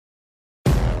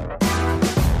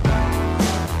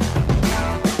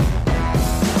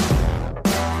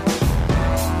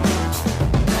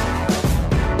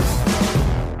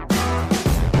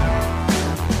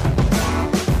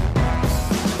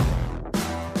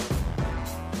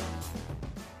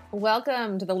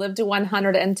Welcome to the Live to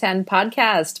 110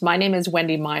 podcast. My name is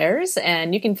Wendy Myers,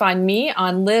 and you can find me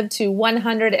on live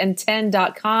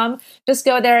to110.com. Just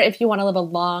go there if you want to live a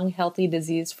long, healthy,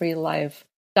 disease-free life.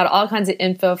 Got all kinds of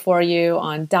info for you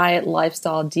on diet,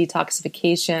 lifestyle,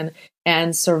 detoxification,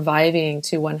 and surviving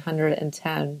to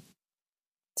 110.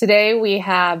 Today we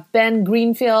have Ben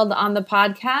Greenfield on the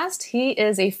podcast. He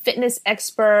is a fitness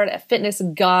expert, a fitness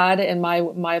god in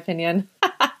my opinion.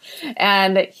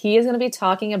 And he is going to be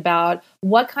talking about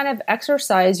what kind of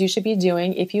exercise you should be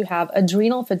doing if you have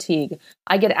adrenal fatigue.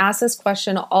 I get asked this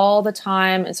question all the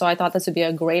time, and so I thought this would be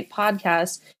a great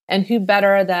podcast. And who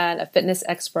better than a fitness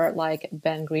expert like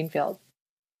Ben Greenfield?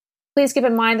 Please keep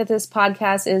in mind that this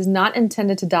podcast is not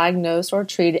intended to diagnose or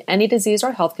treat any disease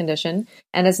or health condition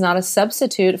and is not a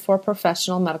substitute for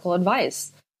professional medical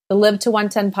advice. The Live to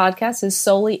 110 podcast is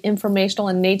solely informational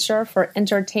in nature for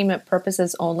entertainment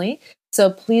purposes only, so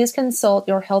please consult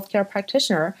your healthcare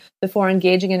practitioner before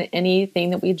engaging in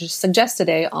anything that we just suggest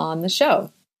today on the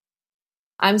show.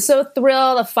 I'm so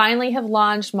thrilled to finally have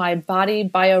launched my Body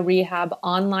Biorehab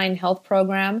online health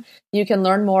program. You can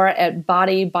learn more at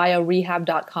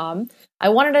bodybiorehab.com. I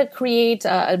wanted to create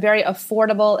a very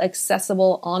affordable,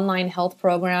 accessible online health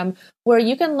program where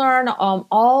you can learn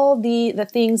all the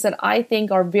things that I think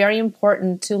are very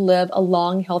important to live a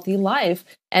long, healthy life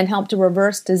and help to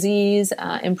reverse disease,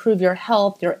 improve your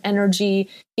health, your energy,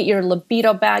 get your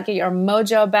libido back, get your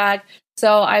mojo back.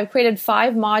 So I've created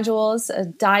 5 modules: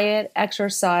 diet,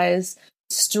 exercise,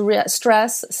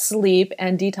 stress, sleep,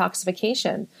 and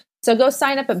detoxification. So go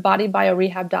sign up at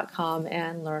bodybiorehab.com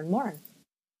and learn more.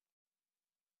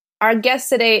 Our guest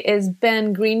today is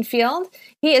Ben Greenfield.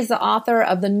 He is the author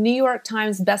of the New York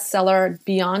Times bestseller,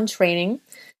 Beyond Training.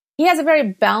 He has a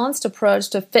very balanced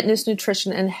approach to fitness,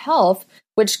 nutrition, and health,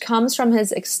 which comes from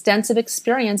his extensive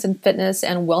experience in fitness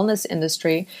and wellness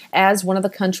industry as one of the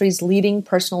country's leading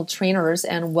personal trainers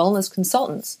and wellness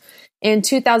consultants. In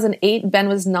 2008, Ben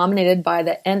was nominated by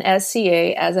the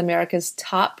NSCA as America's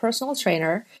top personal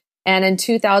trainer. And in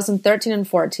 2013 and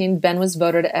 14, Ben was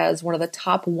voted as one of the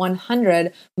top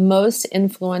 100 most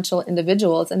influential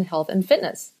individuals in health and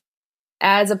fitness.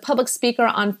 As a public speaker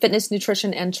on fitness,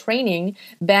 nutrition, and training,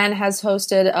 Ben has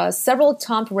hosted several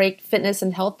top-ranked fitness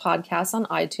and health podcasts on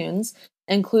iTunes,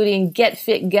 including Get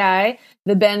Fit Guy,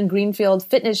 The Ben Greenfield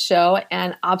Fitness Show,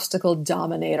 and Obstacle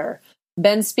Dominator.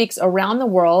 Ben speaks around the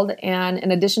world, and in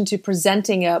addition to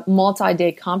presenting at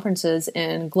multi-day conferences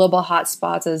in global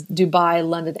hotspots as Dubai,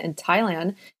 London, and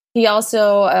Thailand, he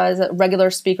also is a regular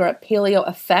speaker at Paleo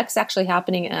Effects, actually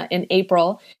happening in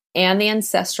April, and the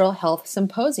Ancestral Health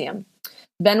Symposium.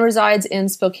 Ben resides in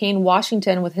Spokane,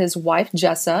 Washington with his wife,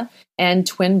 Jessa, and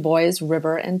twin boys,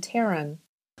 River and Taryn.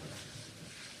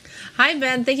 Hi,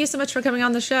 Ben. Thank you so much for coming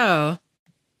on the show.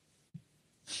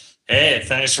 Hey,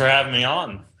 thanks for having me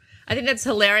on. I think that's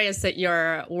hilarious that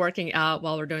you're working out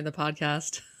while we're doing the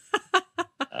podcast.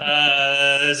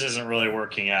 This isn't really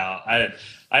working out. I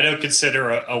don't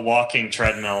consider a walking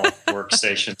treadmill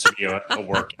workstation to be a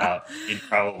workout. You'd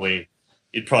probably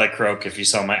croak if you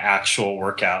saw my actual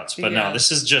workouts. But No,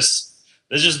 this is just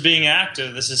being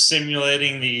active. This is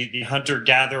simulating the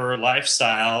hunter-gatherer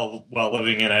lifestyle while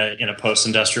living in a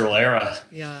post-industrial era.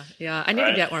 Yeah. I need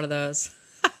to get one of those.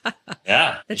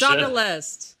 Yeah, it's on the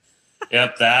list.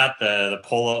 Yep, the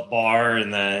pull-up bar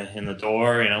in the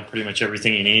door. Pretty much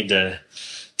everything you need to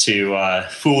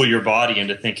fool your body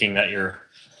into thinking that you're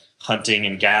hunting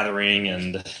and gathering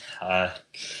and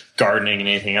gardening and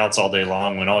anything else all day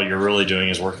long when all you're really doing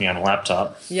is working on a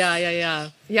laptop. Yeah,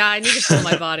 I need to fool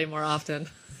my body more often.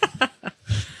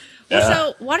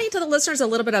 So why don't you tell the listeners a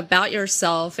little bit about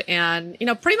yourself and,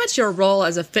 pretty much your role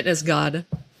as a fitness god?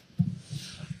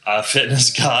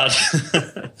 Fitness god.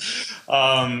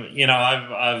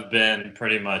 I've been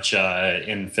pretty much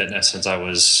in fitness since I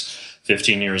was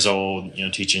 15 years old,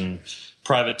 teaching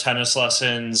private tennis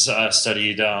lessons,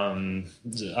 studied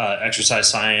exercise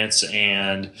science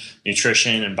and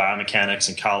nutrition and biomechanics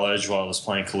in college while I was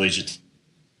playing collegiate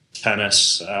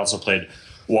tennis. I also played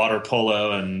water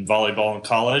polo and volleyball in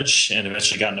college and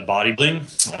eventually got into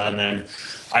bodybuilding. And then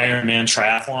Ironman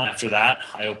triathlon after that.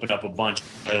 I opened up a bunch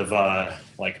of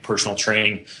personal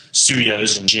training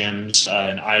studios and gyms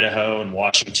in Idaho and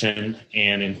Washington.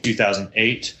 And in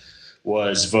 2008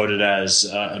 was voted as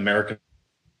America's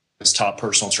top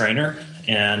personal trainer.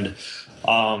 And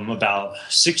about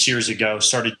 6 years ago,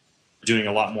 started doing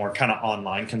a lot more kind of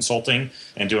online consulting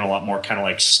and doing a lot more kind of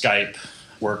like Skype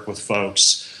work with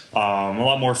folks. A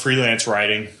lot more freelance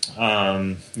writing,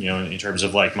 in terms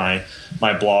of like my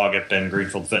blog at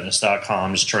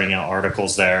bengreenfieldfitness.com, just turning out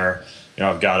articles there.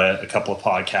 I've got a couple of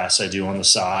podcasts I do on the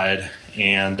side.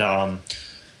 And,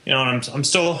 you know, and I'm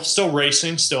still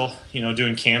racing, still, you know,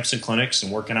 doing camps and clinics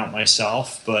and working out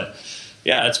myself. But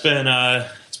yeah, it's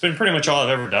been pretty much all I've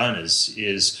ever done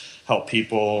is help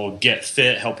people get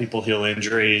fit, help people heal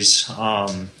injuries.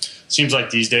 Seems like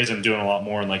these days I'm doing a lot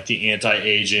more in like the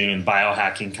anti-aging and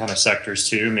biohacking kind of sectors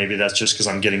too. Maybe that's just because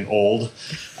I'm getting old.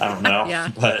 I don't know. Yeah.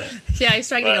 But yeah, I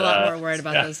start getting a lot more worried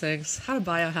about those things. How to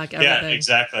biohack everything. Yeah,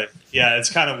 exactly. Yeah, it's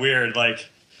kind of weird. Like,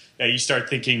 yeah, you start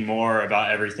thinking more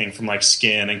about everything from like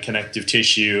skin and connective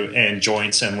tissue and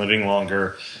joints and living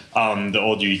longer the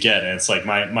older you get. And it's like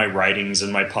my writings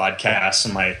and my podcasts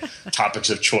and my topics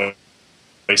of choice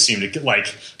seem to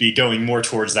like be going more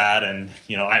towards that. And,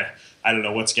 you know, I don't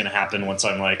know what's going to happen once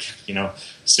I'm like, you know,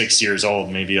 6 years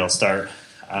old. Maybe I'll start,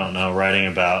 I don't know, writing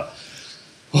about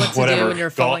what to whatever. do when you're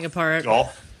falling apart.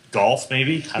 Golf,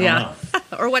 maybe. I don't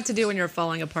know. Or what to do when you're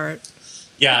falling apart.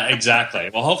 Yeah, exactly.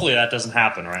 Well, hopefully that doesn't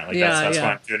happen, right? Like that's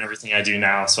why I'm doing everything I do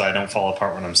now, so I don't fall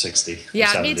apart when I'm 60.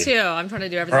 Yeah, me too. I'm trying to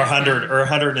do everything. Or 100 or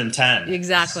 110.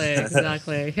 Exactly. You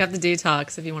have to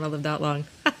detox if you want to live that long.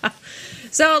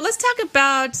 So let's talk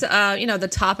about the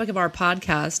topic of our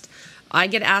podcast. I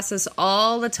get asked this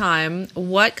all the time.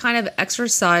 What kind of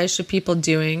exercise should people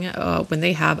doing when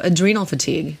they have adrenal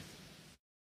fatigue?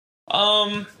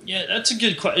 Yeah, that's a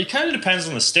good question. It kind of depends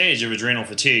on the stage of adrenal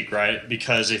fatigue, right?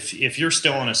 Because if you're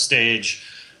still in a stage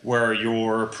where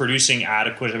you're producing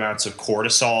adequate amounts of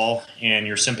cortisol and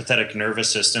your sympathetic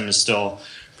nervous system is still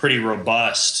pretty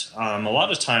robust, a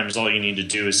lot of times all you need to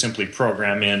do is simply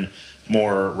program in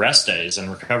more rest days and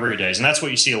recovery days. And that's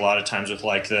what you see a lot of times with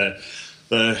like the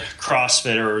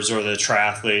CrossFitters or the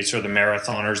triathletes or the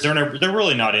marathoners. They're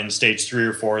really not in stage 3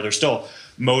 or 4. They're still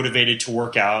motivated to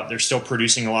work out. They're still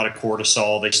producing a lot of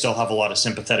cortisol. They still have a lot of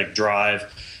sympathetic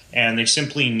drive, and they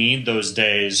simply need those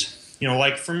days. You know,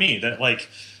 like for me, that like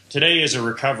today is a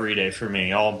recovery day for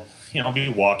me. I'll be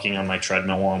walking on my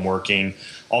treadmill while I'm working.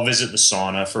 I'll visit the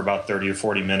sauna for about 30 or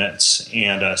 40 minutes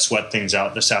and sweat things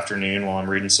out this afternoon while I'm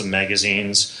reading some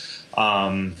magazines.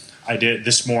 I did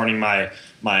this morning. My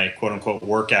quote unquote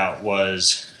workout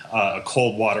was a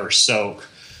cold water soak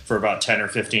for about 10 or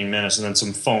 15 minutes and then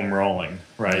some foam rolling,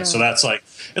 right? Yeah. So that's like,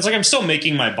 it's like I'm still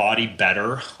making my body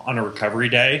better on a recovery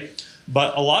day,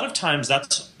 but a lot of times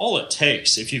that's all it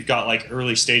takes. If you've got like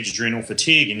early stage adrenal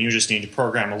fatigue and you just need to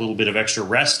program a little bit of extra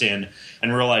rest in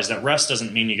and realize that rest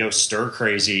doesn't mean you go stir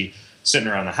crazy sitting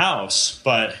around the house,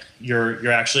 but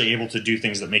you're actually able to do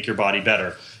things that make your body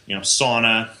better. You know,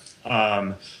 sauna,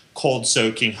 cold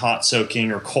soaking, hot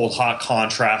soaking, or cold hot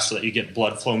contrast so that you get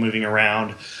blood flow moving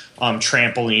around.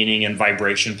 Trampolining and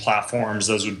vibration platforms,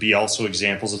 those would be also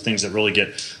examples of things that really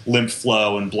get lymph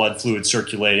flow and blood fluid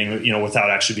circulating, you know,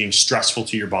 without actually being stressful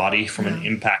to your body from an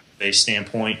impact-based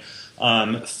standpoint.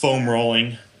 Foam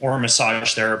rolling or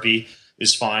massage therapy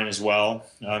is fine as well.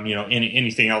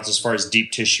 Anything else as far as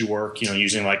deep tissue work, you know,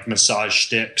 using like massage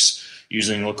sticks,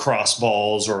 using lacrosse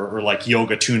balls or like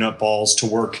yoga tune-up balls to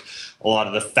work a lot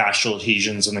of the fascial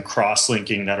adhesions and the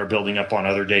cross-linking that are building up on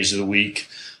other days of the week.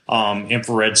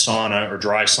 Infrared sauna or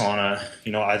dry sauna,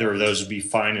 you know, either of those would be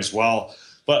fine as well.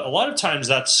 But a lot of times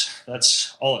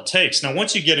that's all it takes. Now,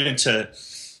 once you get into,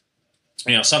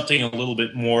 you know, something a little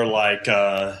bit more like,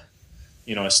 a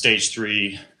stage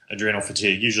 3 adrenal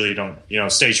fatigue, usually you don't, you know,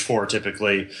 stage 4,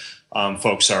 typically,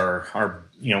 folks are,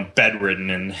 you know, bedridden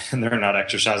and they're not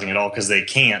exercising at all because they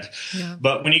can't. Yeah.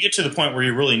 But when you get to the point where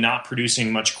you're really not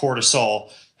producing much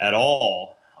cortisol at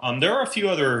all, there are a few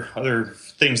other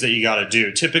things that you got to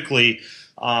do. Typically,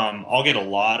 I'll get a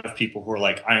lot of people who are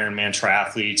like Ironman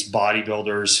triathletes,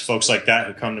 bodybuilders, folks like that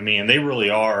who come to me, and they really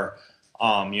are,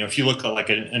 if you look at like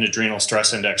an adrenal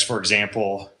stress index, for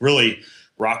example, really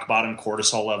rock bottom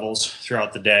cortisol levels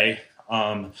throughout the day,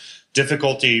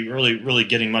 difficulty really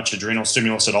getting much adrenal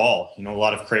stimulus at all. You know, a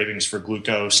lot of cravings for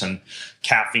glucose and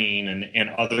caffeine and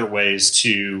other ways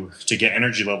to get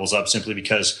energy levels up simply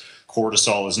because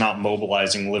cortisol is not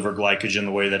mobilizing liver glycogen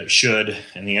the way that it should,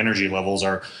 and the energy levels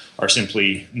are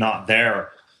simply not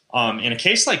there. In a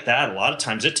case like that, a lot of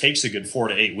times it takes a good 4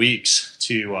 to 8 weeks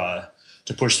to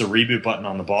push the reboot button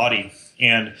on the body.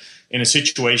 And in a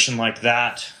situation like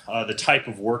that, the type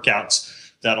of workouts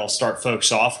that I'll start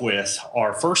folks off with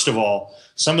are, first of all,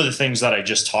 some of the things that I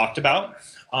just talked about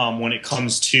when it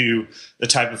comes to the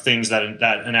type of things that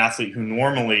an athlete who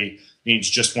normally needs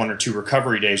just 1 or 2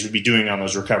 recovery days would be doing on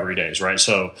those recovery days, right?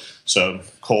 So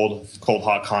cold,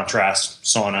 hot contrast,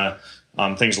 sauna,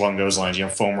 things along those lines, you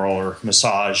know, foam roller,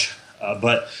 massage.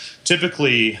 But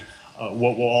typically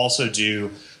what we'll also do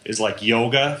is like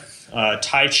yoga,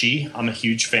 Tai Chi, I'm a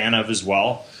huge fan of as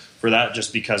well for that,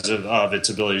 just because of its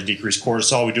ability to decrease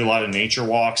cortisol. We do a lot of nature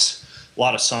walks a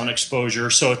lot of sun exposure.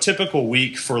 So a typical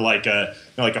week for like a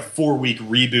 4-week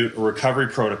reboot or recovery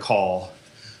protocol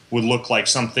would look like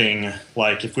something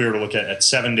like, if we were to look at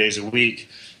 7 days a week,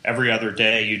 every other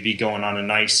day you'd be going on a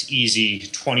nice, easy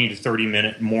 20 to 30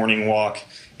 minute morning walk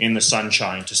in the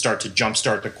sunshine to start to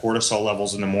jumpstart the cortisol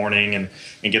levels in the morning and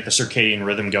get the circadian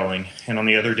rhythm going. And on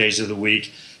the other days of the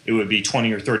week, it would be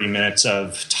 20 or 30 minutes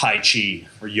of Tai Chi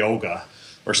or yoga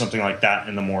or something like that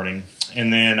in the morning.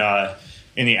 And then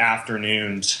in the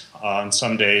afternoons, on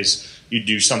some days, you'd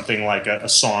do something like a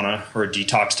sauna or a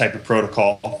detox type of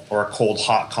protocol, or a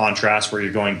cold-hot contrast where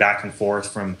you're going back and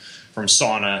forth from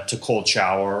sauna to cold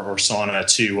shower, or sauna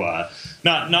to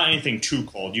not anything too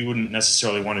cold. You wouldn't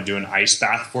necessarily want to do an ice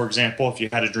bath, for example, if you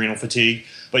had adrenal fatigue,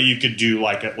 but you could do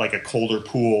like a colder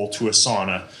pool to a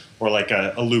sauna, or like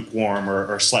a lukewarm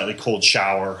or slightly cold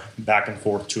shower back and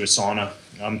forth to a sauna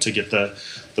to get the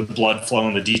blood flow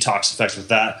and the detox effects with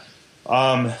that.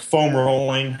 Foam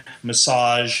rolling,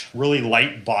 massage, really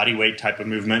light body weight type of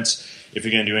movements. If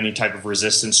you're going to do any type of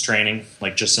resistance training,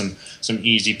 like just some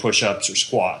easy push-ups or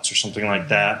squats or something like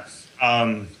that.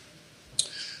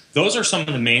 Those are some of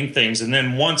the main things. And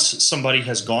then once somebody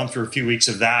has gone through a few weeks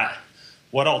of that,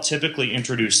 what I'll typically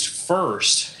introduce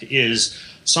first is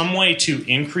some way to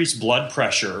increase blood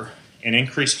pressure and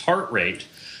increase heart rate,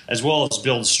 as well as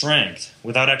build strength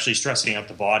without actually stressing out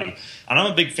the body. And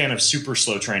I'm a big fan of super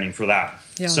slow training for that.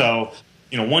 Yeah. So,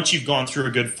 once you've gone through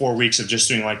a good 4 weeks of just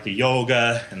doing like the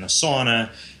yoga and the sauna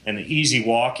and the easy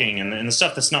walking and the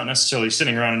stuff that's not necessarily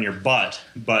sitting around in your butt,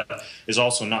 but is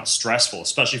also not stressful,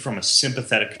 especially from a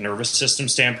sympathetic nervous system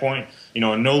standpoint,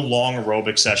 and no long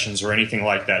aerobic sessions or anything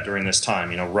like that during this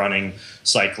time, running,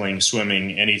 cycling,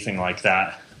 swimming, anything like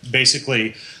that.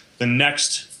 Basically, the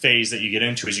next phase that you get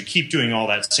into is you keep doing all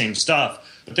that same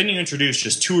stuff, but then you introduce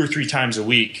just 2 or 3 times a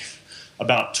week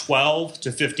about 12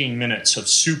 to 15 minutes of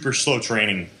super slow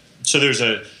training. So there's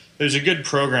a good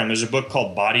program. There's a book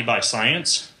called Body by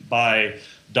Science by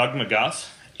Doug McGuff,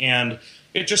 and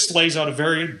it just lays out a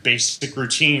very basic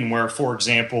routine where, for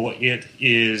example, it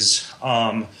is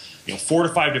 4 to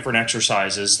 5 different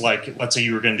exercises. Like, let's say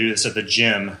you were going to do this at the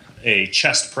gym: a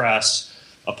chest press,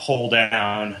 a pull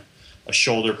down, a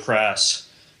shoulder press,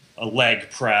 a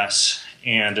leg press,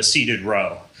 and a seated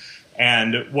row.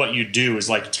 And what you do is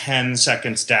like 10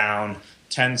 seconds down,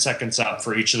 10 seconds up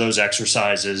for each of those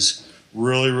exercises,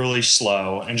 really, really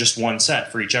slow, and just 1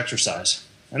 set for each exercise.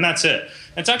 And that's it.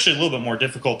 It's actually a little bit more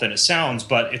difficult than it sounds,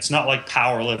 but it's not like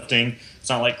powerlifting. It's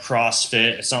not like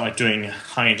CrossFit. It's not like doing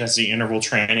high-intensity interval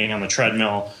training on the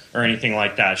treadmill or anything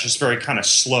like that. It's just very kind of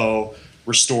slow,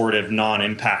 restorative,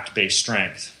 non-impact based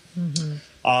strength. Mm-hmm.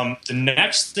 The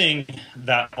next thing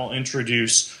that I'll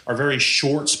introduce are very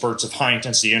short spurts of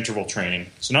high-intensity interval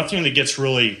training. So nothing that gets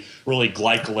really, really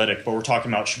glycolytic, but we're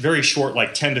talking about very short,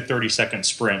 like 10 to 30-second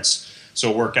sprints.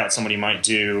 So a workout somebody might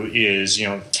do is,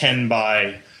 10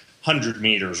 by 100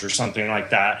 meters or something like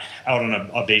that out on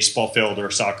a baseball field or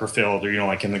a soccer field, or,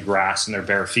 like in the grass in their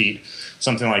bare feet,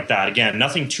 something like that. Again,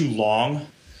 nothing too long,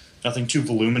 nothing too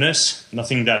voluminous,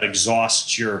 nothing that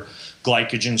exhausts your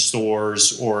glycogen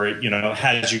stores or,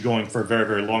 has you going for a very,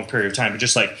 very long period of time, but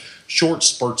just like short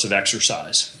spurts of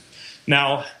exercise.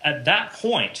 Now, at that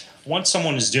point, once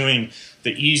someone is doing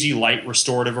the easy, light,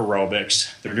 restorative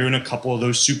aerobics, they're doing a couple of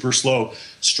those super slow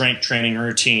strength training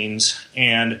routines,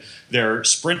 and they're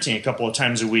sprinting a couple of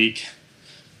times a week,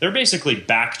 they're basically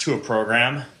back to a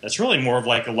program that's really more of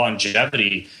like a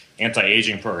longevity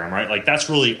anti-aging program, right? Like that's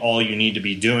really all you need to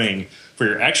be doing for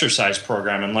your exercise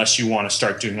program, unless you want to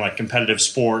start doing like competitive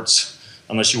sports,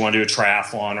 unless you want to do a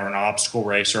triathlon or an obstacle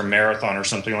race or a marathon or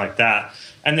something like that.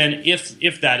 And then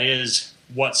if that is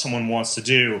what someone wants to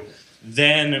do,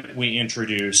 then we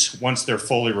introduce, once they're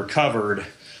fully recovered,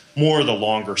 more of the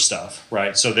longer stuff,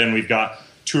 right? So then we've got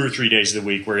 2 or 3 days of the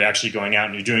week where you're actually going out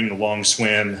and you're doing the long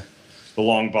swim, the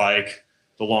long bike,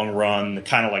 the long run, the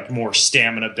kind of like more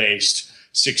stamina-based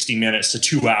 60 minutes to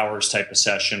 2 hours type of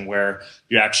session where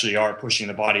you actually are pushing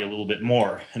the body a little bit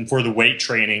more. And for the weight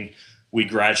training, we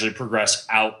gradually progress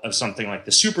out of something like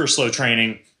the super slow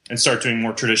training and start doing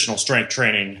more traditional strength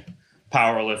training,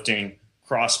 powerlifting,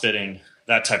 CrossFitting,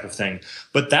 that type of thing.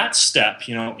 But that step,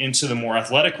 into the more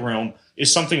athletic realm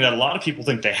is something that a lot of people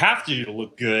think they have to do to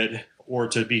look good or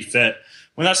to be fit,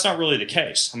 when that's not really the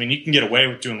case. I mean, you can get away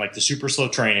with doing like the super slow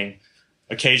training,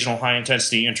 occasional high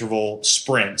intensity interval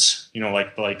sprints,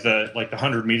 like the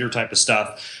 100-meter type of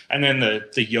stuff. And then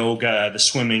the yoga, the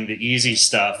swimming, the easy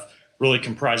stuff really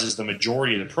comprises the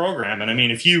majority of the program. And I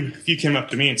mean, if you came up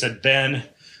to me and said, Ben,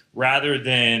 rather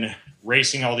than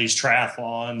racing all these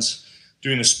triathlons,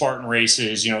 doing the Spartan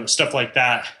races, stuff like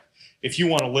that, if you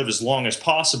want to live as long as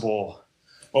possible,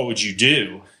 what would you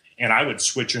do? And I would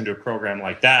switch into a program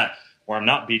like that where I'm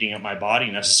not beating up my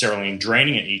body necessarily and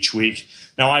draining it each week.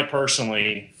 Now, I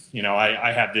personally,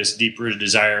 I have this deep-rooted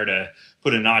desire to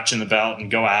put a notch in the belt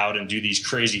and go out and do these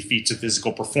crazy feats of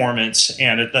physical performance.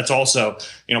 And that's also,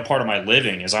 part of my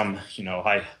living is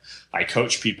I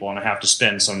coach people and I have to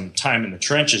spend some time in the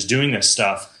trenches doing this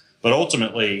stuff. But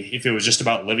ultimately, if it was just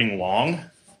about living long,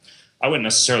 I wouldn't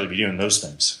necessarily be doing those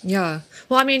things. Yeah.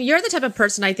 Well, I mean, you're the type of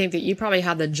person, I think, that you probably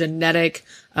have the genetic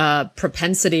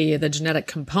propensity, the genetic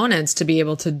components to be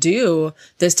able to do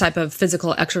this type of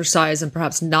physical exercise and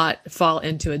perhaps not fall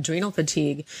into adrenal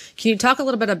fatigue. Can you talk a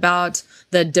little bit about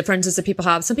the differences that people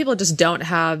have? Some people just don't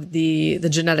have the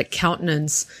genetic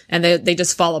countenance, and they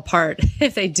just fall apart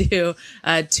if they do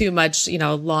too much,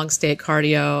 long state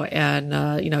cardio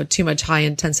and, too much high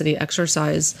intensity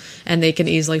exercise, and they can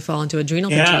easily fall into adrenal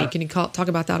fatigue. Can you talk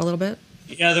about that a little bit?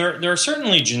 Yeah, there are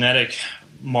certainly genetic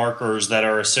markers that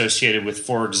are associated with,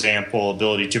 for example,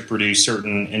 ability to produce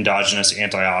certain endogenous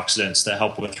antioxidants that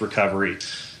help with recovery.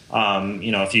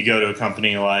 If you go to a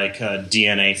company like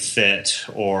DNA Fit,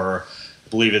 or I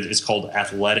believe it's called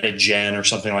Athletigen or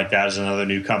something like that, is another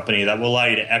new company that will allow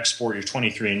you to export your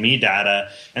 23andMe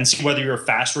data and see whether you're a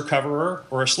fast recoverer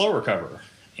or a slow recoverer.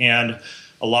 And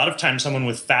a lot of times someone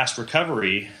with fast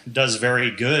recovery does very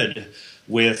good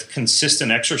with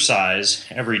consistent exercise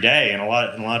every day, and a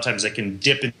lot of times they can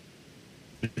dip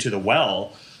into the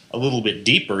well a little bit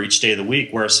deeper each day of the week,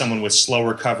 whereas someone with slow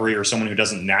recovery or someone who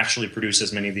doesn't naturally produce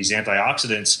as many of these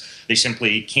antioxidants, they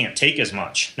simply can't take as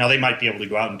much. Now, they might be able to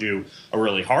go out and do a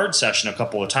really hard session a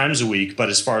couple of times a week, but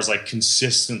as far as like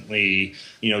consistently,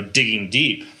 digging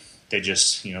deep, they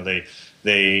just,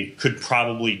 they could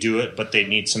probably do it, but they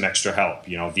need some extra help,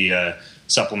 via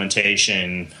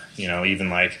supplementation, even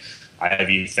like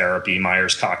IV therapy,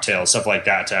 Myers cocktails, stuff like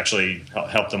that to actually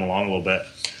help them along a little bit.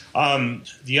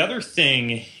 The other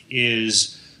thing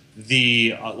is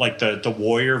the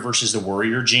warrior versus the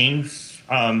warrior gene.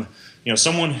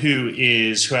 Someone who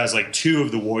has like two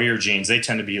of the warrior genes, they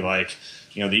tend to be like,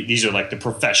 these are like the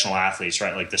professional athletes,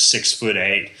 right? Like the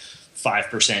 6'8",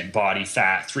 5% body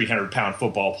fat, 300-pound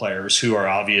football players who are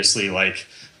obviously like,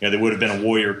 they would have been a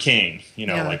warrior king,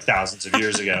 like thousands of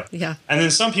years ago. Yeah. And then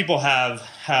some people have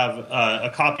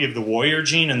a copy of the warrior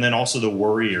gene and then also the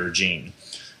worrier gene,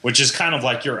 which is kind of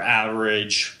like your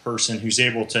average person who's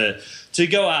able to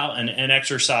go out and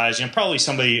exercise. Probably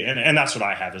somebody, and that's what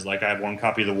I have, is like I have one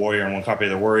copy of the warrior and one copy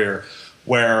of the worrier,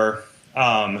 where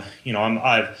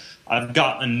I've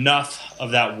got enough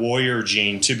of that warrior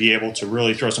gene to be able to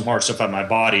really throw some hard stuff at my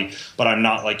body, but I'm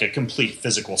not like a complete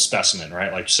physical specimen,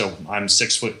 right? Like, so I'm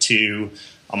 6'2",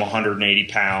 I'm 180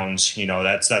 pounds.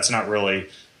 That's not really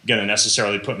going to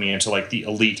necessarily put me into like the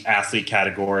elite athlete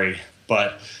category,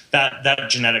 but that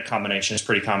genetic combination is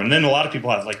pretty common. And then a lot of people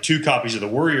have like two copies of the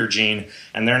warrior gene,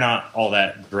 and they're not all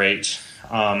that great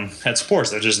at sports.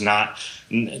 They're just not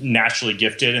naturally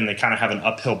gifted, and they kind of have an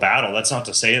uphill battle. That's not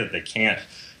to say that they can't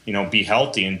be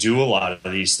healthy and do a lot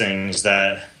of these things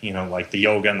that, like the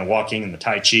yoga and the walking and the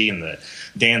Tai Chi and the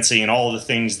dancing and all the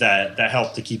things that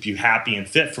help to keep you happy and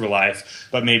fit for life,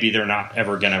 but maybe they're not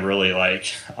ever going to really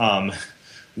like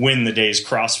win the day's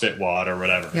CrossFit WOD or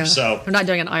whatever. Yeah. So they're not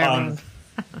doing an Ironman.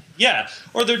 Yeah.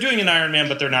 Or they're doing an Ironman,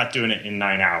 but they're not doing it in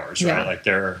 9 hours, right? Yeah. Like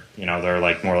they're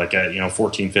like more like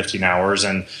 14, 15 hours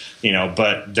and,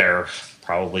 but they're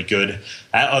probably good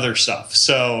at other stuff.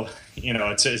 So,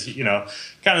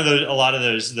 it's kind of a lot of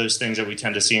those things that we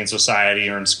tend to see in society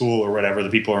or in school or whatever. The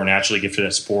people who are naturally gifted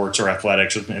at sports or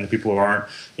athletics, and the people who aren't.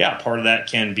 Yeah, part of that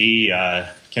can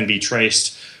be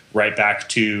traced right back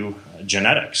to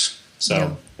genetics.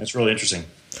 So It's really interesting.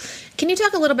 Can you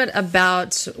talk a little bit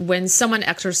about when someone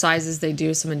exercises, they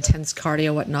do some intense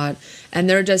cardio, whatnot, and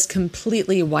they're just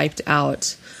completely wiped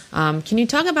out? Can you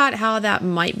talk about how that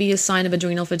might be a sign of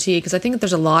adrenal fatigue? Because I think that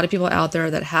there's a lot of people out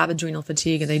there that have adrenal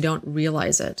fatigue and they don't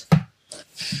realize it.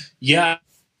 Yeah.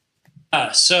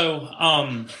 So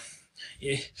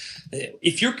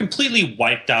if you're completely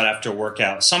wiped out after a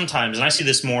workout, sometimes, and I see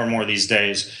this more and more these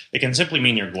days, it can simply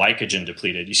mean you're glycogen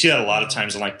depleted. You see that a lot of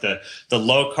times in like the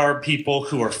low carb people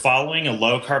who are following a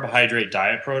low carbohydrate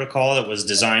diet protocol that was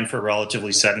designed for a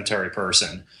relatively sedentary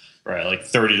person, right? Like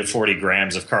 30 to 40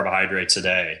 grams of carbohydrates a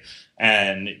day.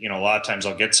 And, a lot of times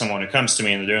I'll get someone who comes to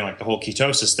me and they're doing like the whole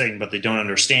ketosis thing, but they don't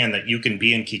understand that you can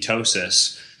be in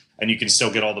ketosis and you can still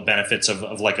get all the benefits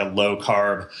of like a low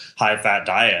carb, high fat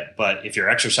diet. But if you're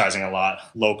exercising a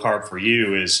lot, low carb for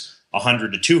you is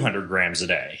 100 to 200 grams a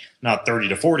day, not 30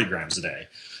 to 40 grams a day.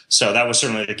 So that was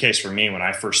certainly the case for me when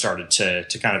I first started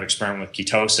to kind of experiment with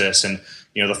ketosis. And,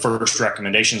 the first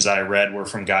recommendations that I read were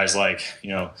from guys like,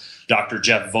 Dr.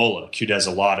 Jeff Volek, who does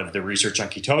a lot of the research on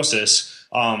ketosis.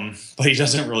 But he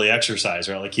doesn't really exercise,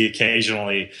 right? Like he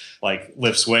occasionally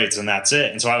lifts weights and that's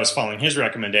it. And so I was following his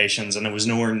recommendations, and it was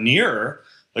nowhere near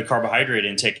the carbohydrate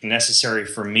intake necessary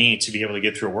for me to be able to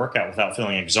get through a workout without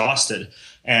feeling exhausted.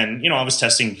 And, I was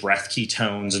testing breath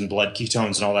ketones and blood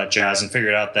ketones and all that jazz, and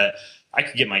figured out that I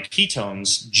could get my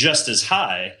ketones just as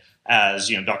high as,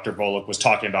 Dr. Volek was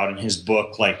talking about in his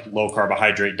book, low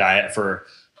carbohydrate diet for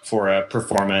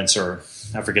performance, or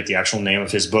I forget the actual name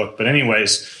of his book. But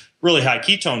anyways, really high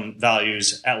ketone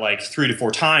values at 3 to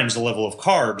 4 times the level of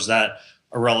carbs that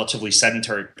a relatively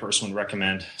sedentary person would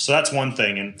recommend. So that's one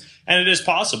thing. And it is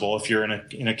possible, if you're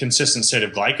in a consistent state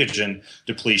of glycogen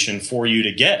depletion, for you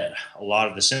to get a lot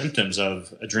of the symptoms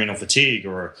of adrenal fatigue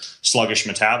or sluggish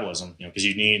metabolism, because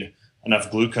you need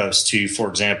enough glucose to, for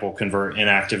example, convert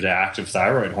inactive to active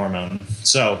thyroid hormone.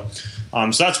 So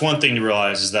that's one thing to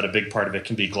realize, is that a big part of it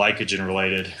can be glycogen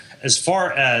related. As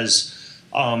far as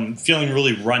feeling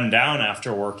really run down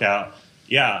after a workout,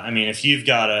 if you've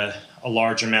got a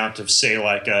large amount of, say,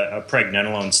 a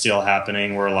pregnenolone steal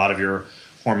happening, where a lot of your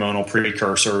hormonal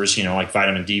precursors, like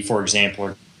vitamin D, for example,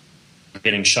 are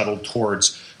getting shuttled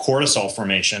towards cortisol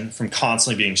formation from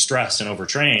constantly being stressed and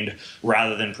overtrained,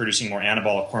 rather than producing more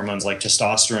anabolic hormones like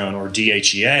testosterone or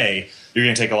DHEA, you're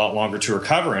going to take a lot longer to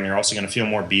recover, and you're also going to feel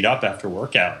more beat up after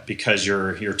workout, because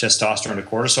your testosterone to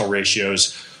cortisol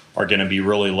ratios are going to be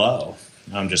really low,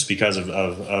 just because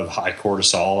of high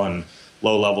cortisol and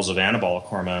low levels of anabolic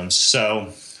hormones.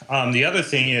 So the other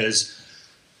thing is,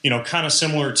 kind of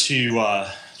similar to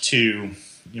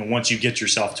once you get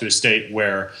yourself to a state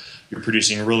where you're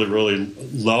producing really, really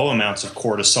low amounts of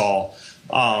cortisol,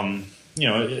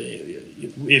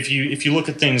 if you look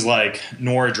at things like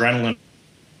noradrenaline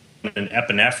and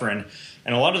epinephrine,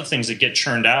 and a lot of the things that get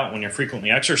churned out when you're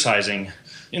frequently exercising,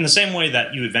 in the same way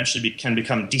that you eventually can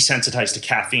become desensitized to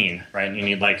caffeine, right? And you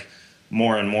need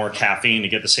more and more caffeine to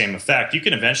get the same effect. You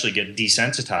can eventually get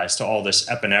desensitized to all this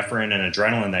epinephrine and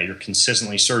adrenaline that you're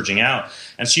consistently surging out.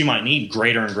 And so you might need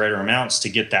greater and greater amounts to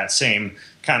get that same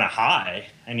kind of high.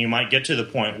 And you might get to the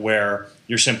point where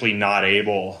you're simply not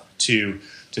able to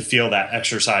feel that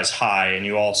exercise high. And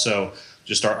you also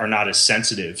just are not as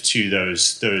sensitive to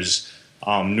those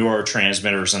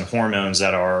neurotransmitters and hormones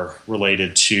that are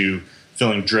related to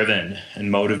feeling driven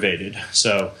and motivated.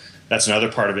 So that's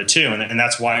another part of it too. And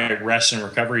that's why rest and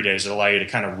recovery days that allow you to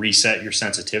kind of reset your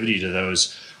sensitivity to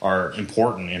those are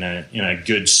important in a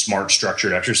good, smart,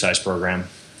 structured exercise program.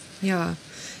 Yeah.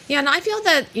 Yeah, and I feel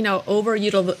that,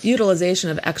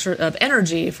 overutilization of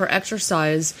energy for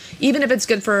exercise, even if it's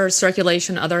good for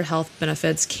circulation, other health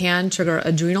benefits, can trigger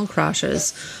adrenal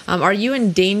crashes. Are you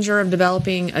in danger of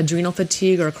developing adrenal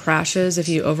fatigue or crashes if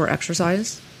you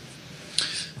overexercise?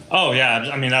 Oh,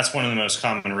 yeah. That's one of the most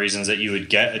common reasons that you would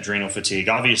get adrenal fatigue.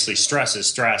 Obviously, stress is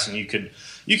stress, and you could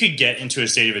get into a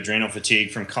state of adrenal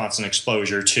fatigue from constant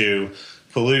exposure to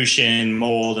pollution,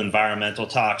 mold, environmental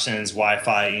toxins,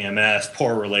 Wi-Fi, EMF,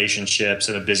 poor relationships,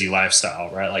 and a busy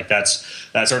lifestyle, right? That's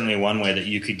certainly one way that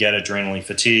you could get adrenally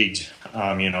fatigued.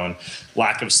 And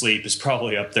lack of sleep is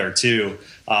probably up there too,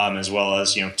 as well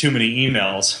as, too many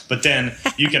emails. But then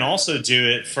you can also do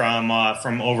it from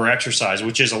overexercise,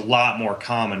 which is a lot more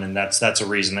common. And that's a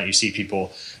reason that you see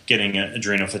people getting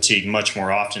adrenal fatigue much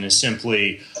more often, is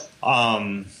simply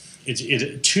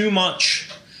it's too much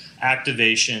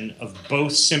activation of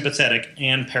both sympathetic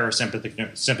and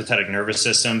parasympathetic nervous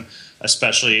system,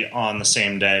 especially on the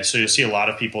same day. So you'll see a lot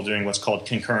of people doing what's called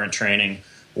concurrent training,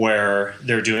 where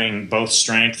they're doing both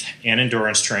strength and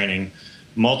endurance training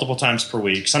multiple times per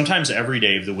week, sometimes every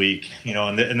day of the week.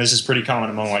 And this is pretty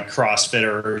common among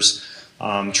CrossFitters,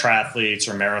 triathletes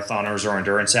or marathoners or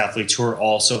endurance athletes who are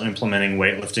also implementing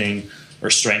weightlifting or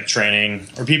strength training,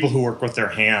 or people who work with their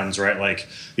hands, right? Like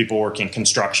people working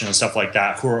construction and stuff like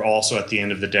that, who are also at the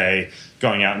end of the day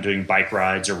going out and doing bike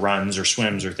rides or runs or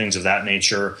swims or things of that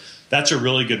nature. That's a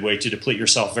really good way to deplete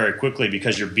yourself very quickly,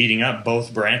 because you're beating up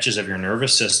both branches of your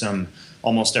nervous system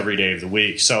almost every day of the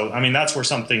week. So, that's where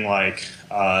something like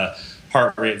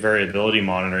heart rate variability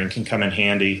monitoring can come in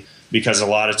handy, because a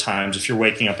lot of times if you're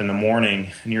waking up in the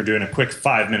morning and you're doing a quick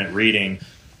 5-minute reading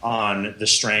on the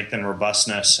strength and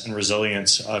robustness and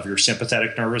resilience of your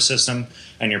sympathetic nervous system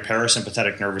and your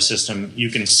parasympathetic nervous system,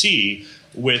 you can see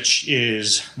which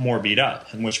is more beat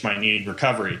up and which might need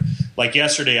recovery. Like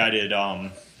yesterday, I did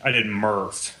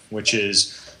Murph, which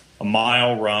is a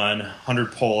mile run,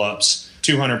 100 pull-ups,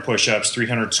 200 push-ups,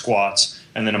 300 squats,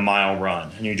 and then a mile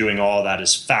run. And you're doing all that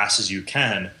as fast as you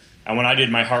can. And when I did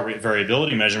my heart rate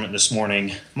variability measurement this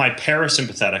morning, my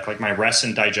parasympathetic, like my rest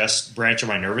and digest branch of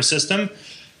my nervous system,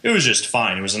 it was just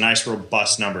fine. It was a nice,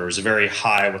 robust number. It was a very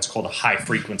high, what's called a high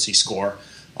frequency score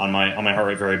on my heart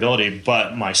rate variability.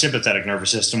 But my sympathetic nervous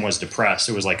system was depressed.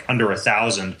 It was like under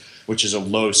 1,000, which is a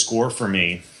low score for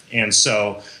me. And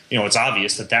so, it's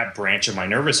obvious that branch of my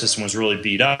nervous system was really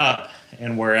beat up.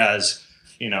 And whereas,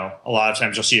 a lot of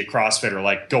times you'll see a CrossFitter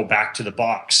like go back to the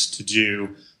box to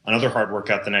do another hard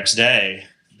workout the next day,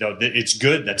 though it's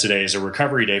good that today is a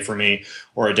recovery day for me,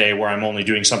 or a day where I'm only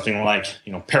doing something like,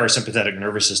 parasympathetic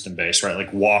nervous system based, right?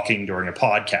 Like walking during a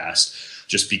podcast,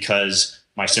 just because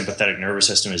my sympathetic nervous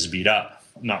system is beat up,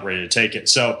 I'm not ready to take it.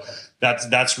 So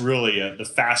that's really the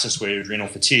fastest way to adrenal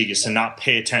fatigue, is to not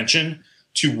pay attention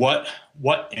to what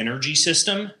energy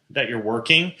system that you're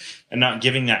working, and not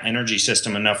giving that energy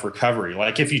system enough recovery.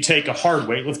 Like if you take a hard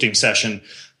weightlifting session,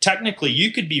 technically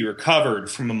you could be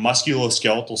recovered from a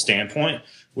musculoskeletal standpoint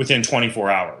within 24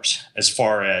 hours, as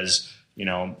far as,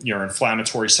 your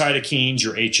inflammatory cytokines,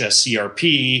 your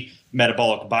HSCRP,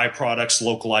 metabolic byproducts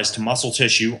localized to muscle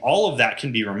tissue, all of that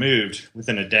can be removed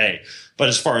within a day. But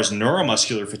as far as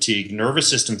neuromuscular fatigue, nervous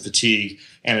system fatigue,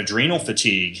 and adrenal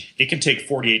fatigue, it can take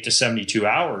 48 to 72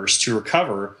 hours to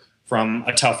recover from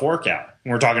a tough workout.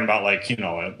 And we're talking about like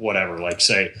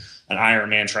say an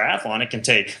Ironman triathlon, it can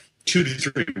take 2 to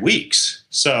 3 weeks.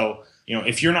 So,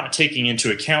 if you're not taking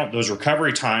into account those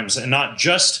recovery times, and not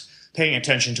just paying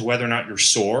attention to whether or not you're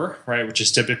sore, right, which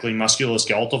is typically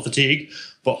musculoskeletal fatigue,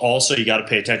 but also you got to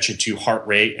pay attention to heart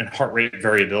rate and heart rate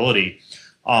variability.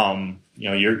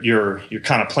 You're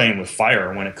kind of playing with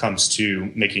fire when it comes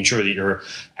to making sure that you're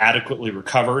adequately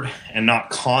recovered and not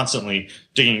constantly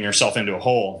digging yourself into a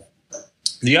hole.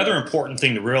 The other important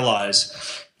thing to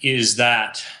realize is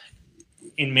that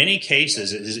in many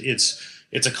cases,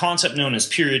 it's a concept known as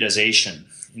periodization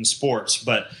in sports,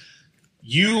 but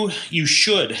you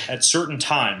should, at certain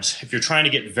times, if you're trying to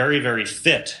get very, very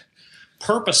fit,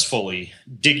 purposefully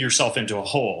dig yourself into a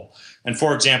hole. And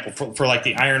for example, for like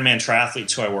the Ironman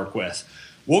triathletes who I work with,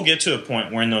 we'll get to a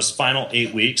point where in those final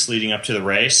 8 weeks leading up to the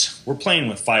race, we're playing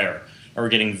with fire, and we're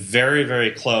getting very,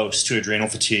 very close to adrenal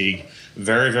fatigue,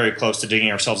 very, very close to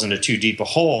digging ourselves into too deep a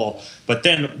hole. But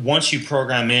then once you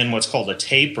program in what's called a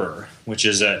taper, which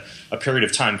is a period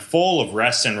of time full of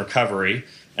rest and recovery,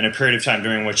 and a period of time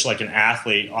during which like an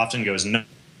athlete often goes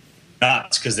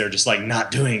nuts because they're just like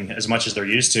not doing as much as they're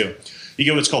used to, you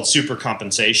get what's called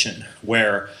supercompensation,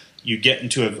 where you get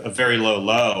into a very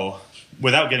low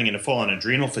without getting into full-on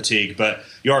adrenal fatigue, but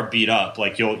you are beat up.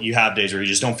 Like you have days where you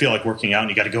just don't feel like working out and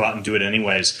you got to go out and do it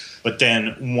anyways. But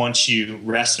then once you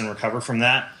rest and recover from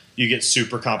that, you get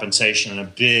supercompensation and a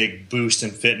big boost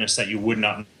in fitness that you would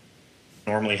not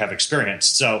normally have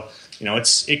experienced. So,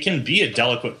 it can be a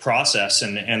delicate process,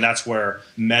 and that's where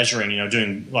measuring,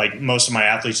 doing, like most of my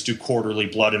athletes do quarterly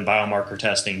blood and biomarker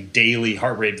testing, daily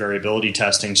heart rate variability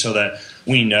testing, so that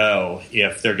we know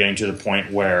if they're getting to the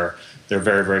point where they're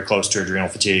very, very close to adrenal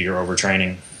fatigue or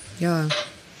overtraining. Yeah.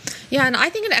 Yeah, and I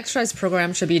think an exercise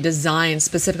program should be designed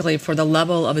specifically for the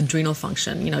level of adrenal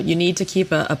function. You need to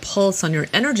keep a pulse on your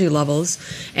energy levels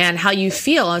and how you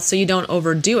feel so you don't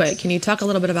overdo it. Can you talk a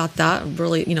little bit about that?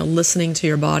 Really, listening to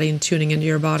your body and tuning into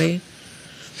your body?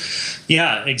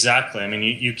 Yeah, exactly. I mean,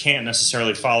 you can't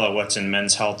necessarily follow what's in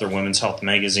Men's Health or Women's Health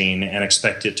magazine and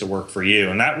expect it to work for you.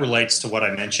 And that relates to what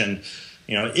I mentioned.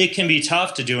 It can be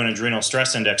tough to do an adrenal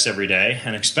stress index every day,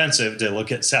 and expensive to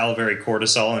look at salivary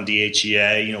cortisol and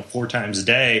DHEA, 4 times a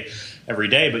day, every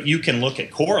day. But you can look at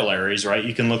corollaries, right?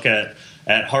 You can look at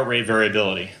heart rate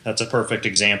variability. That's a perfect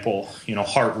example.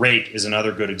 Heart rate is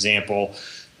another good example,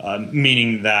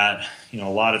 meaning that, a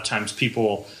lot of times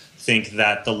people think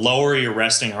that the lower your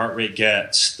resting heart rate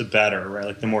gets, the better, right?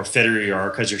 Like the more fitter you are,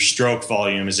 because your stroke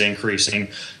volume is increasing.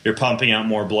 You're pumping out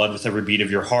more blood with every beat of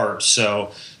your heart.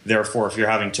 So therefore, if you're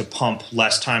having to pump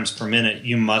less times per minute,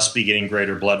 you must be getting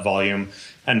greater blood volume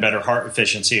and better heart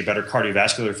efficiency, better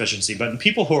cardiovascular efficiency. But in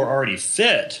people who are already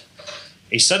fit,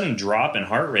 a sudden drop in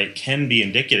heart rate can be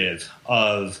indicative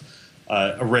of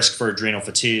a risk for adrenal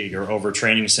fatigue or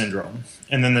overtraining syndrome.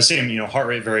 And then the same, heart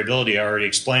rate variability I already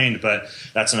explained, but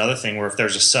that's another thing where if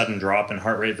there's a sudden drop in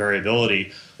heart rate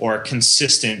variability or a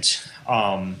consistent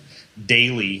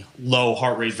daily low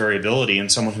heart rate variability in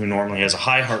someone who normally has a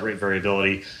high heart rate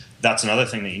variability, that's another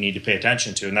thing that you need to pay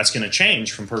attention to. And that's going to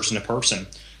change from person to person.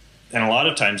 And a lot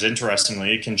of times,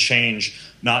 interestingly, it can change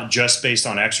not just based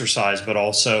on exercise, but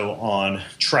also on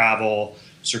travel,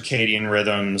 circadian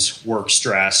rhythms, work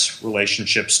stress,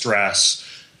 relationship stress,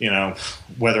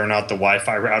 whether or not the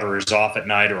Wi-Fi router is off at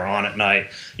night or on at night.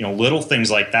 Little things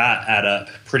like that add up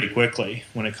pretty quickly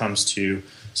when it comes to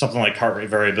something like heart rate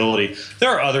variability. There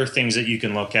are other things that you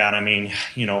can look at. I mean,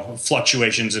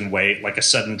 fluctuations in weight, like a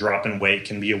sudden drop in weight,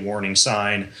 can be a warning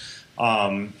sign.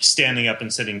 Standing up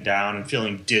and sitting down and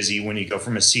feeling dizzy when you go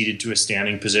from a seated to a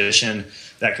standing position,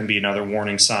 that can be another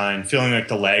warning sign. Feeling like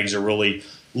the legs are really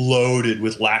loaded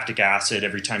with lactic acid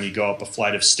every time you go up a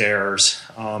flight of stairs.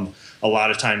 A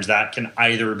lot of times that can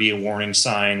either be a warning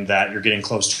sign that you're getting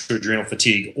close to adrenal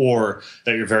fatigue or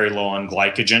that you're very low on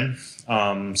glycogen.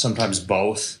 Sometimes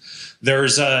both.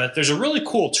 There's a really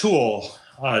cool tool.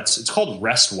 It's called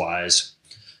RestWise.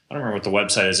 I don't remember what the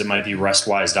website is. It might be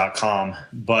restwise.com,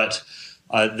 but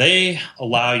they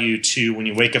allow you to, when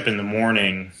you wake up in the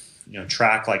morning,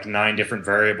 track like 9 different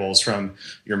variables, from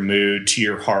your mood to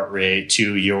your heart rate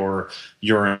to your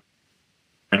urine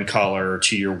color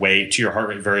to your weight to your heart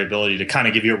rate variability, to kind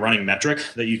of give you a running metric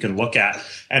that you can look at.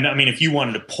 And I mean, if you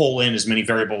wanted to pull in as many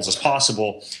variables as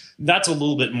possible, that's a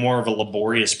little bit more of a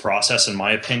laborious process, in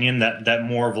my opinion, that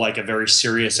more of like a very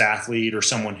serious athlete or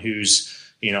someone who's,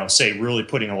 say really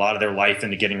putting a lot of their life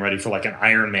into getting ready for like an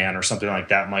Ironman or something like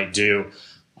that might do.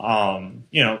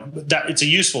 That it's a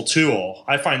useful tool.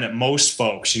 I find that most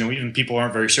folks, even people who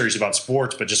aren't very serious about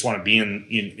sports, but just want to be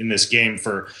in this game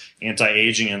for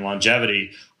anti-aging and longevity.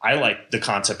 I like the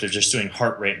concept of just doing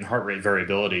heart rate and heart rate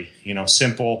variability,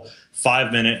 simple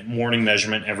 5-minute morning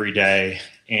measurement every day.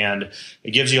 And it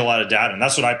gives you a lot of data. And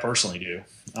that's what I personally do,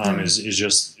 is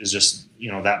just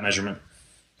that measurement.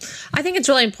 I think it's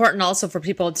really important also for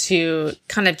people to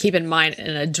kind of keep in mind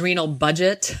an adrenal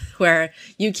budget where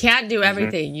you can't do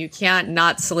everything. Mm-hmm. You can't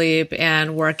not sleep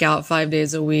and work out 5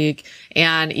 days a week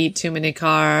and eat too many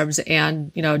carbs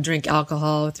and, drink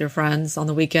alcohol with your friends on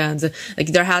the weekends. Like,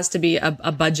 there has to be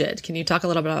a budget. Can you talk a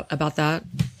little bit about that?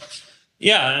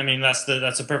 Yeah, I mean, that's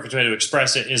a perfect way to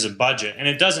express it, is a budget. And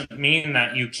it doesn't mean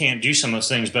that you can't do some of those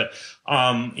things, but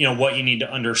what you need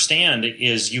to understand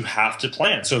is you have to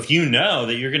plan. So if you know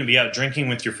that you're going to be out drinking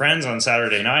with your friends on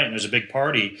Saturday night and there's a big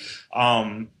party,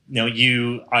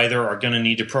 you either are going to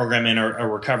need to program in a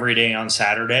recovery day on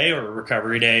Saturday or a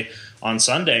recovery day on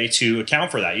Sunday to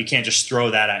account for that. You can't just throw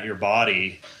that at your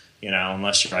body,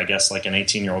 unless you're, I guess, like an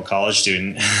 18-year-old college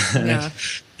student. Yeah.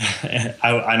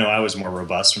 I know I was more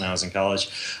robust when I was in college,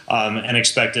 and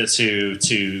expect it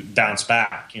to bounce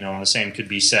back. The same could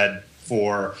be said,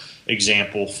 for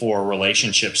example, for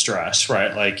relationship stress,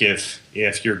 right? Like if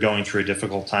you're going through a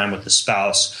difficult time with a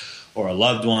spouse or a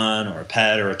loved one or a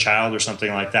pet or a child or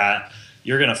something like that,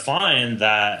 you're going to find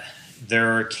that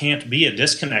there can't be a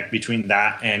disconnect between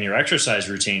that and your exercise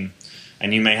routine,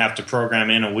 and you may have to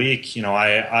program in a week.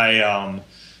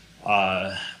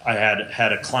 I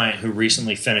had a client who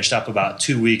recently finished up about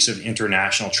 2 weeks of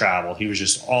international travel. He was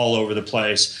just all over the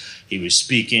place. He was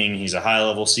speaking. He's a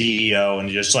high-level CEO, and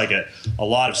just like a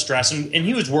lot of stress. And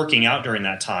he was working out during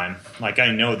that time. Like,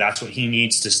 I know that's what he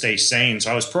needs to stay sane.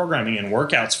 So I was programming in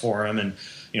workouts for him. And,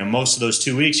 most of those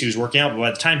 2 weeks he was working out. But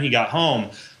by the time he got home,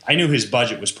 I knew his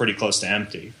budget was pretty close to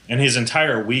empty. And his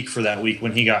entire week for that week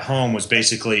when he got home was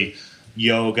basically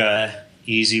yoga,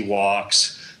 easy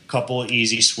walks, couple of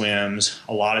easy swims,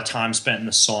 a lot of time spent in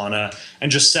the sauna,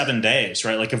 and just 7 days,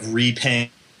 right? Like, of repaying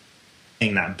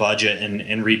that budget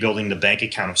and rebuilding the bank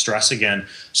account of stress again,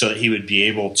 so that he would be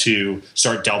able to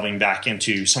start delving back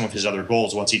into some of his other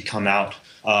goals once he'd come out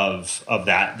of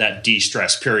that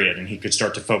de-stress period. And he could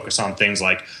start to focus on things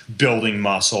like building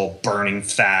muscle, burning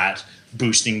fat,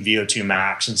 boosting VO2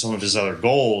 max, and some of his other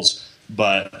goals.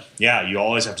 But yeah, you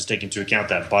always have to take into account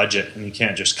that budget, and you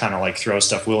can't just kind of like throw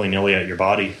stuff willy-nilly at your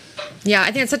body. Yeah,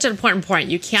 I think it's such an important point.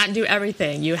 You can't do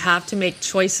everything. You have to make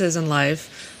choices in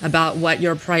life about what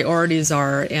your priorities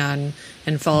are and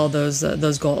follow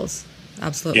those goals.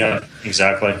 Absolutely. Yeah,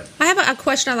 exactly. I have a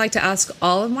question I'd like to ask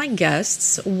all of my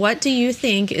guests. What do you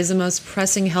think is the most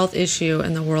pressing health issue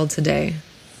in the world today?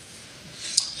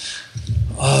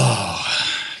 Oh,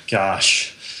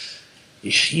 gosh.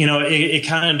 It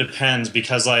kind of depends,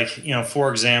 because,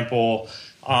 for example,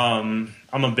 I'm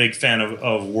a big fan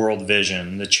of World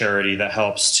Vision, the charity that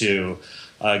helps to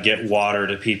get water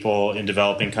to people in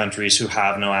developing countries who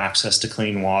have no access to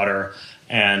clean water,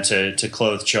 and to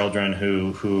clothe children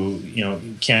who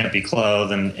can't be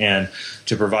clothed, and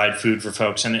to provide food for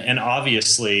folks. And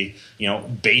obviously,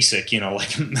 basic,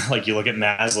 like you look at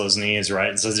Maslow's needs,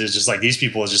 right? So it's just like these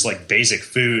people is just like basic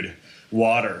food,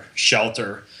 water,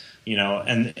 shelter.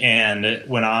 And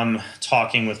when I'm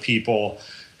talking with people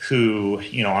who,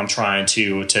 I'm trying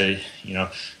to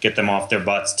get them off their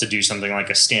butts to do something like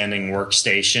a standing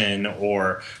workstation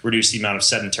or reduce the amount of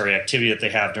sedentary activity that they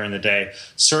have during the day,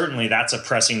 certainly that's a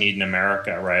pressing need in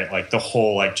America, right? Like the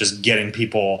whole, just getting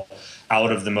people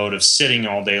out of the mode of sitting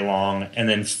all day long and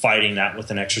then fighting that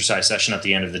with an exercise session at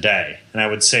the end of the day. And I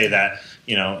would say that,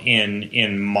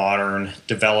 in modern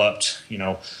developed,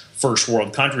 first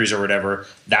world countries or whatever,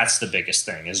 that's the biggest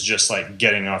thing, is just like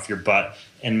getting off your butt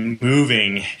and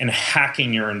moving and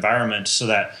hacking your environment so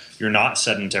that you're not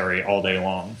sedentary all day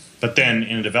long. But then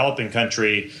in a developing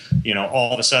country,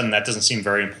 all of a sudden that doesn't seem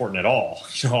very important at all.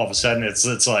 All of a sudden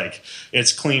it's like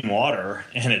it's clean water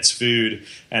and it's food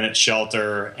and it's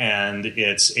shelter and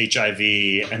it's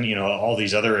HIV and all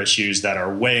these other issues that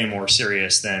are way more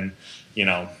serious than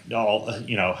all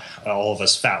of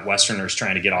us fat Westerners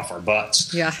trying to get off our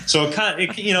butts. Yeah. So it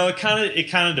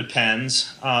kind of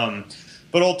depends.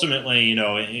 But ultimately,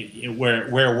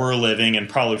 where we're living, and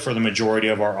probably for the majority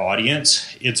of our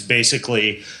audience, it's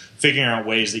basically figuring out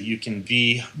ways that you can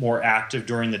be more active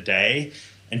during the day,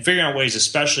 and figuring out ways,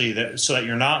 especially so that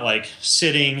you're not like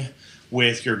sitting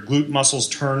with your glute muscles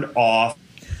turned off,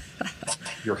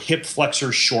 your hip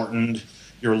flexors shortened,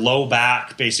 your low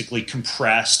back basically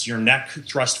compressed, your neck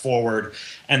thrust forward,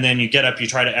 and then you get up, you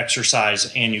try to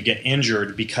exercise, and you get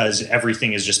injured because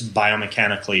everything is just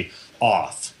biomechanically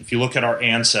off. If you look at our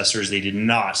ancestors, they did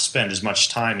not spend as much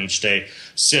time each day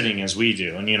sitting as we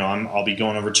do. And I'll be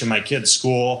going over to my kids'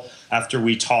 school after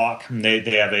we talk. They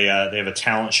have a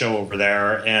talent show over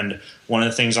there, and one of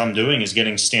the things I'm doing is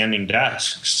getting standing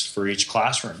desks for each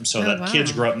classroom, so that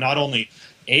kids grow up not only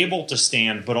able to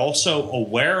stand, but also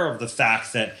aware of the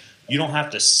fact that you don't have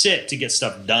to sit to get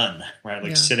stuff done, right?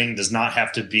 Like sitting does not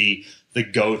have to be the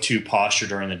go-to posture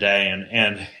during the day.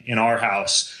 And in our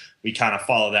house, we kind of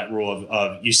follow that rule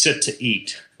of you sit to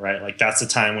eat, right? Like that's the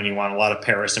time when you want a lot of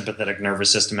parasympathetic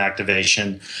nervous system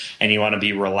activation and you want to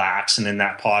be relaxed and in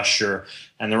that posture.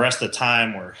 And the rest of the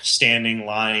time we're standing,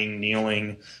 lying,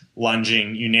 kneeling,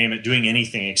 lunging, you name it, doing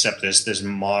anything except this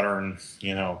modern,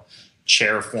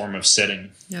 chair form of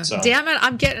sitting. Yeah. So, damn it,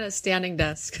 I'm getting a standing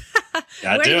desk.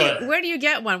 Where do you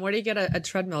get one? Where do you get a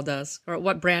treadmill desk? Or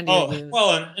what brand do you use?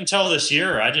 Well, until this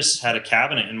year, I just had a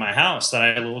cabinet in my house that I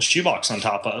had a little shoebox on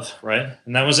top of, right?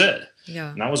 And that was it.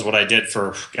 Yeah. And that was what I did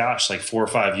for, like 4 or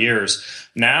 5 years.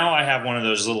 Now I have one of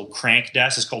those little crank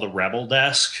desks. It's called a Rebel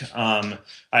desk.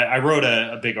 I wrote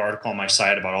a big article on my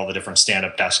site about all the different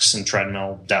stand-up desks and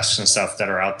treadmill desks and stuff that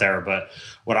are out there. But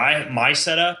my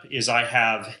setup is I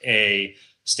have a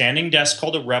standing desk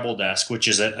called a Rebel desk, which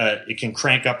is it can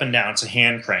crank up and down. It's a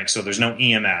hand crank, so there's no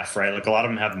EMF, right? Like a lot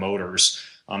of them have motors.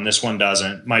 This one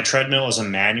doesn't. My treadmill is a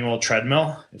manual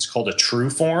treadmill. It's called a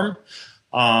TrueForm.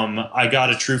 I got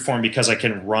a TrueForm because I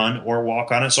can run or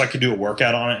walk on it, so I could do a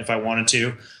workout on it if I wanted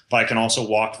to, but I can also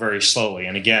walk very slowly.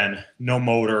 And again, no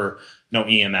motor, no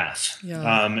EMF.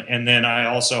 Yeah. And then I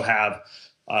also have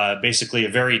basically a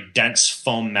very dense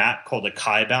foam mat called a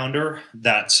Kybounder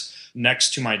that's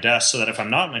next to my desk, so that if I'm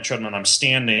not on my treadmill and I'm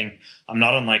standing, I'm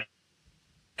not on like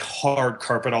hard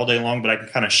carpet all day long, but I can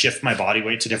kind of shift my body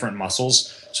weight to different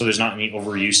muscles, so there's not any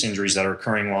overuse injuries that are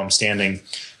occurring while I'm standing.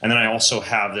 And then I also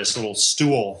have this little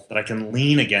stool that I can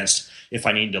lean against if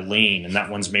I need to lean, and that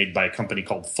one's made by a company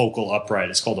called Focal Upright.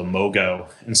 It's called a Mogo.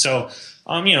 And so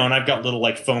and I've got little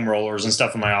like foam rollers and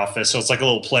stuff in my office, so it's like a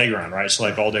little playground, right? So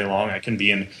like all day long I can be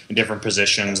in different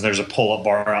positions. There's a pull-up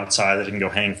bar outside that I can go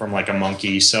hang from like a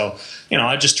monkey. So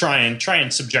I just try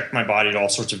and subject my body to all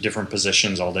sorts of different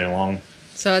positions all day long.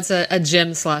 So it's a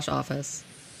gym / office.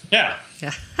 Yeah.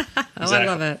 Yeah.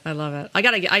 Exactly. I love it.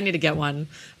 I need to get one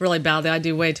really badly. I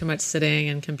do way too much sitting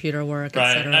and computer work,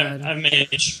 right. etc. I've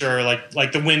made sure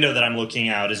like the window that I'm looking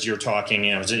out as you're talking,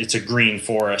 it's a green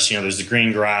forest, there's the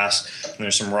green grass and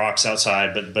there's some rocks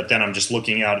outside, but then I'm just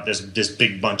looking out at this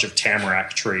big bunch of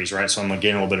tamarack trees, right? So I'm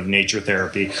getting a little bit of nature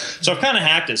therapy. So I've kind of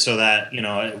hacked it so that,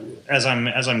 as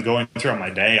I'm going throughout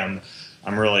my day,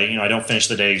 I'm really, I don't finish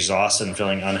the day exhausted and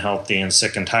feeling unhealthy and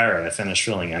sick and tired. I finish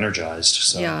feeling energized.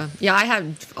 So. Yeah. I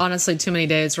have honestly too many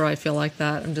days where I feel like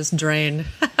that. I'm just drained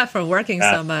from working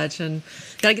so much, and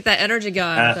gotta get that energy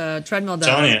going. The treadmill does.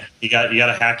 I'm telling you got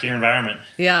to hack your environment.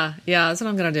 Yeah, that's what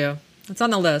I'm gonna do. It's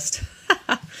on the list.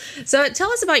 So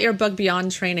tell us about your book,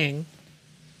 Beyond Training.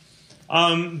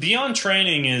 Beyond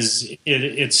Training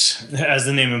it's as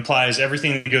the name implies,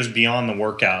 everything that goes beyond the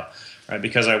workout. Right,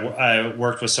 because I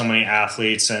worked with so many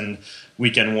athletes and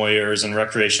weekend warriors and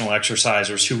recreational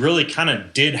exercisers who really kind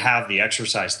of did have the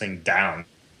exercise thing down,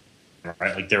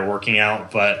 right? Like they're working out,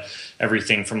 but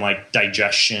everything from like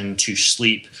digestion to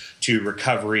sleep to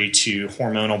recovery to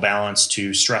hormonal balance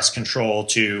to stress control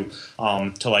to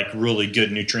like really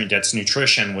good nutrient-dense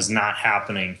nutrition was not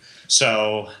happening.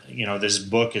 So, this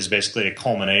book is basically a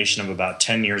culmination of about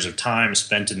 10 years of time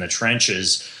spent in the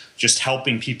trenches just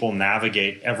helping people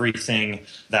navigate everything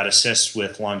that assists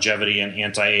with longevity and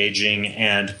anti-aging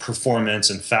and performance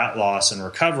and fat loss and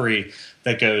recovery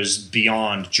that goes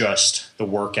beyond just the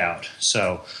workout.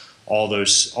 So all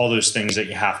those things that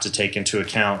you have to take into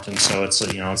account. And so it's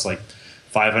like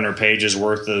 500 pages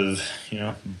worth of,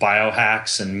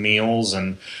 biohacks and meals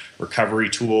and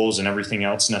recovery tools and everything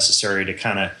else necessary to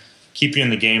kind of keep you in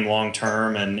the game long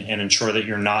term and ensure that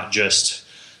you're not just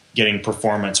getting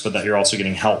performance, but that you're also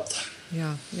getting health.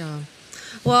 Yeah.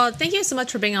 Well, thank you so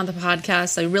much for being on the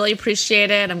podcast. I really appreciate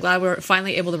it. I'm glad we're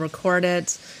finally able to record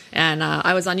it. And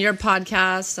I was on your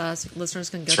podcast, so listeners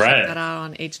can go check that out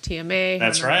on HTMA.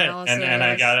 That's right. And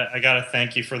I gotta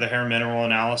thank you for the hair mineral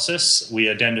analysis. We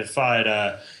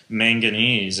identified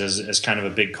manganese as kind of a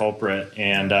big culprit,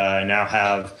 and I now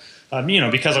have,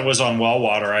 because I was on well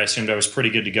water, I assumed I was pretty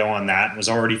good to go on that. And was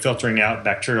already filtering out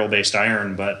bacterial-based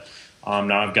iron, but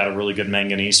now I've got a really good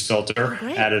manganese filter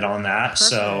added on that. Perfect.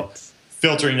 So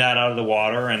filtering that out of the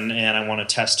water, and I want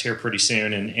to test here pretty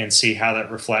soon and see how that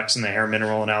reflects in the hair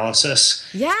mineral analysis.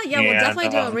 Yeah, we'll definitely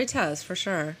do a retest for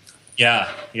sure.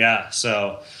 Yeah.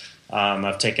 So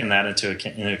I've taken that into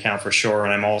account for sure,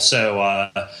 and I'm also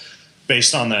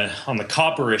based on the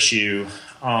copper issue.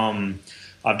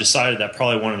 I've decided that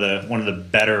probably one of the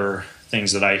better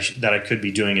things that I could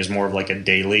be doing is more of like a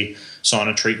daily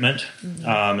sauna treatment,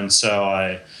 and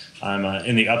so I'm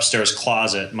in the upstairs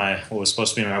closet, what was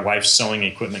supposed to be my wife's sewing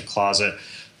equipment closet.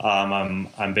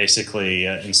 I'm basically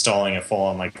installing a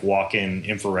full-on like walk-in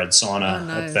infrared sauna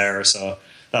up there. So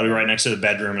that'll be right next to the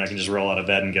bedroom, and I can just roll out of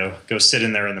bed and go sit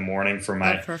in there in the morning for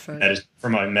my for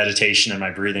my meditation and my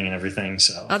breathing and everything.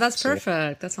 So that's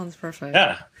perfect. That sounds perfect.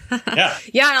 Yeah.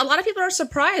 Yeah. A lot of people are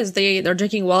surprised. They're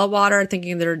drinking well water,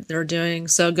 thinking they're doing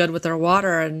so good with their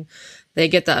water, and they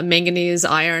get the manganese,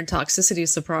 iron toxicity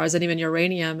surprise, and even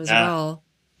uranium as well.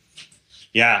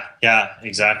 Yeah,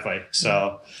 exactly.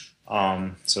 So,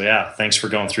 thanks for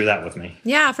going through that with me.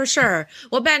 Yeah, for sure.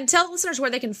 Well, Ben, tell listeners where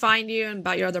they can find you and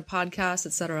about your other podcasts,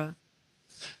 et cetera.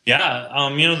 Yeah,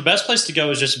 the best place to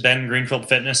go is just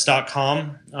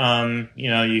bengreenfieldfitness.com.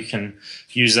 You can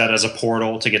use that as a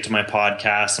portal to get to my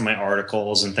podcast and my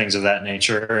articles and things of that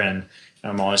nature. And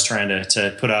I'm always trying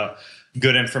to put out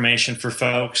good information for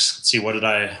folks. Let's see, what did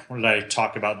I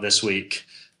talk about this week?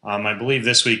 I believe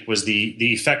this week was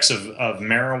the effects of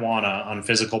marijuana on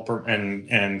physical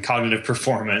and cognitive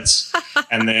performance.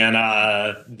 And then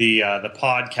the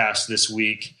podcast this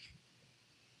week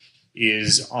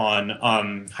is on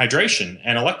hydration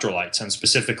and electrolytes, and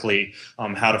specifically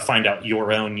how to find out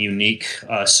your own unique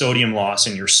sodium loss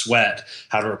in your sweat,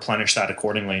 how to replenish that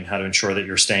accordingly, and how to ensure that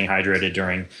you're staying hydrated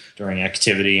during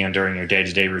activity and during your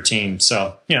day-to-day routine.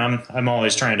 So, I'm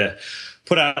always trying to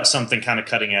put out something kind of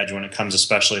cutting edge when it comes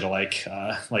especially to like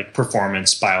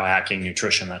performance, biohacking,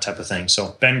 nutrition, that type of thing.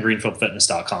 So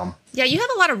bengreenfieldfitness.com. Yeah, you have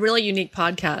a lot of really unique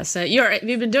podcasts.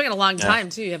 You've been doing it a long time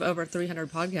too. You have over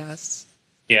 300 podcasts.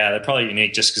 Yeah, they're probably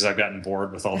unique just because I've gotten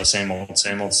bored with all the same old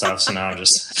stuff. So now I'm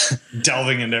just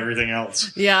delving into everything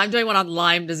else. Yeah, I'm doing one on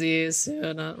Lyme disease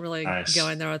soon. Really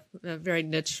going there with very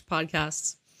niche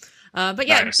podcasts. But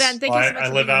yeah, nice. Ben, thank you so much. I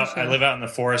live out in the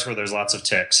forest where there's lots of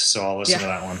ticks, so I'll listen to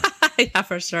that one. Yeah,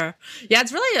 for sure. Yeah,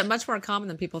 it's really much more common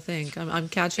than people think. I'm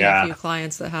catching a few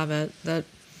clients that have it.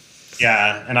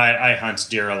 Yeah, and I hunt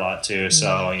deer a lot too.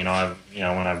 So when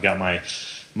I've got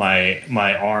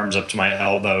my arms up to my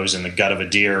elbows in the gut of a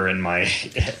deer and my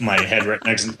head right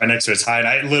next to its hide,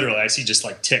 I see just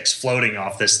like ticks floating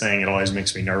off this thing. It always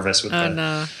makes me nervous with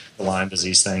the Lyme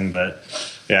disease thing. But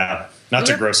yeah, not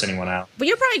to gross anyone out. But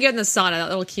you're probably good in the sauna.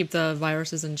 That'll keep the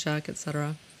viruses in check,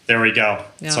 etc. There we go.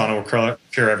 Yeah. Sauna will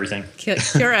cure everything.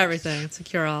 Cure everything. It's a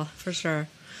cure-all for sure.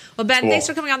 Well, Ben, thanks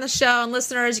for coming on the show. And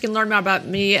listeners, you can learn more about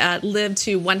me at live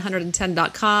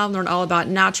to110.com. Learn all about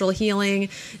natural healing,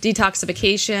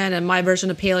 detoxification, and my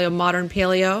version of paleo, modern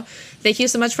paleo. Thank you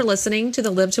so much for listening to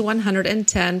the Live to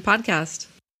 110 podcast.